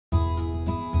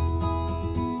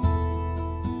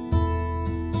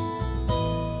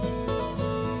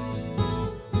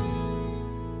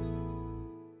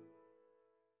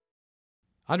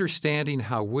Understanding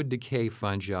how wood decay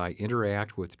fungi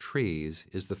interact with trees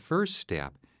is the first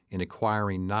step in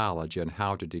acquiring knowledge on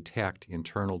how to detect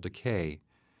internal decay.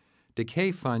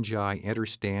 Decay fungi enter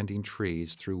standing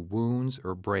trees through wounds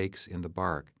or breaks in the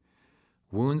bark.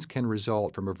 Wounds can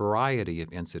result from a variety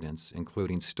of incidents,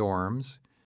 including storms,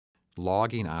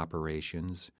 logging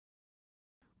operations,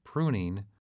 pruning,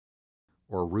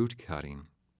 or root cutting.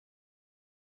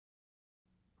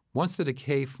 Once the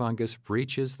decay fungus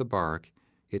breaches the bark,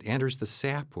 it enters the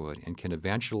sapwood and can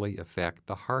eventually affect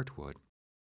the heartwood.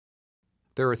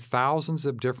 There are thousands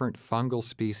of different fungal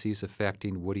species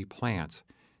affecting woody plants,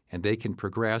 and they can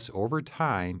progress over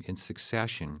time in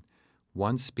succession,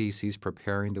 one species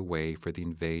preparing the way for the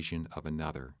invasion of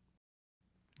another.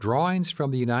 Drawings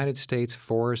from the United States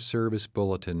Forest Service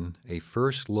Bulletin, A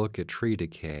First Look at Tree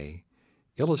Decay,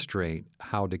 illustrate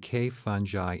how decay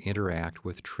fungi interact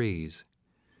with trees.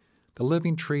 The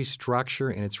living tree structure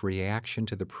and its reaction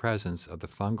to the presence of the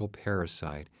fungal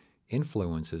parasite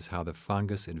influences how the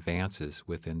fungus advances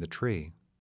within the tree.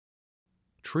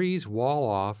 Trees wall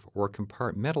off or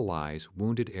compartmentalize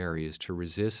wounded areas to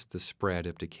resist the spread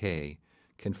of decay,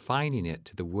 confining it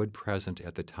to the wood present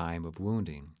at the time of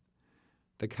wounding.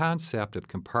 The concept of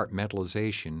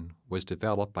compartmentalization was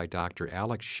developed by Dr.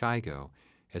 Alex Shigo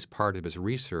as part of his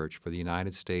research for the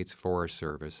United States Forest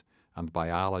Service on the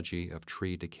biology of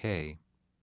tree decay.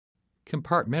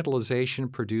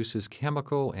 Compartmentalization produces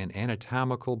chemical and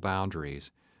anatomical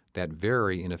boundaries that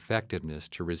vary in effectiveness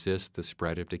to resist the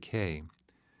spread of decay.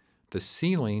 The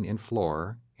ceiling and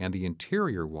floor and the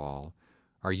interior wall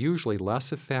are usually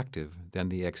less effective than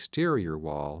the exterior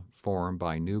wall formed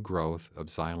by new growth of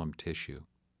xylem tissue.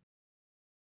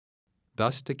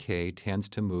 Thus, decay tends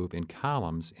to move in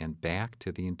columns and back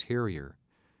to the interior.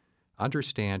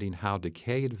 Understanding how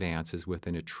decay advances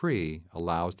within a tree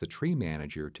allows the tree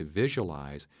manager to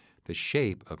visualize the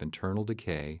shape of internal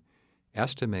decay,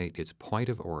 estimate its point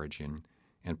of origin,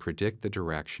 and predict the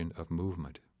direction of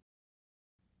movement.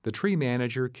 The tree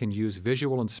manager can use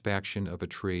visual inspection of a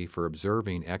tree for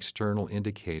observing external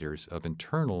indicators of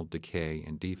internal decay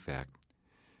and defect.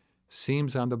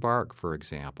 Seams on the bark, for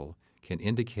example, can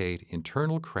indicate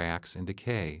internal cracks and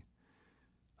decay.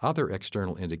 Other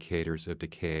external indicators of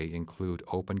decay include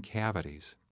open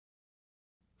cavities.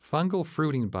 Fungal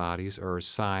fruiting bodies are a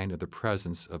sign of the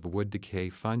presence of wood decay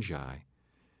fungi.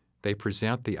 They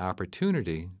present the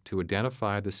opportunity to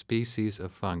identify the species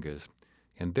of fungus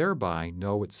and thereby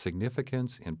know its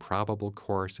significance and probable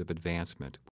course of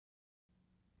advancement.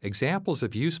 Examples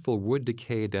of useful wood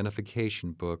decay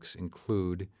identification books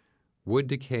include Wood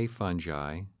Decay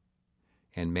Fungi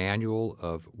and Manual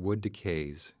of Wood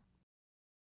Decays.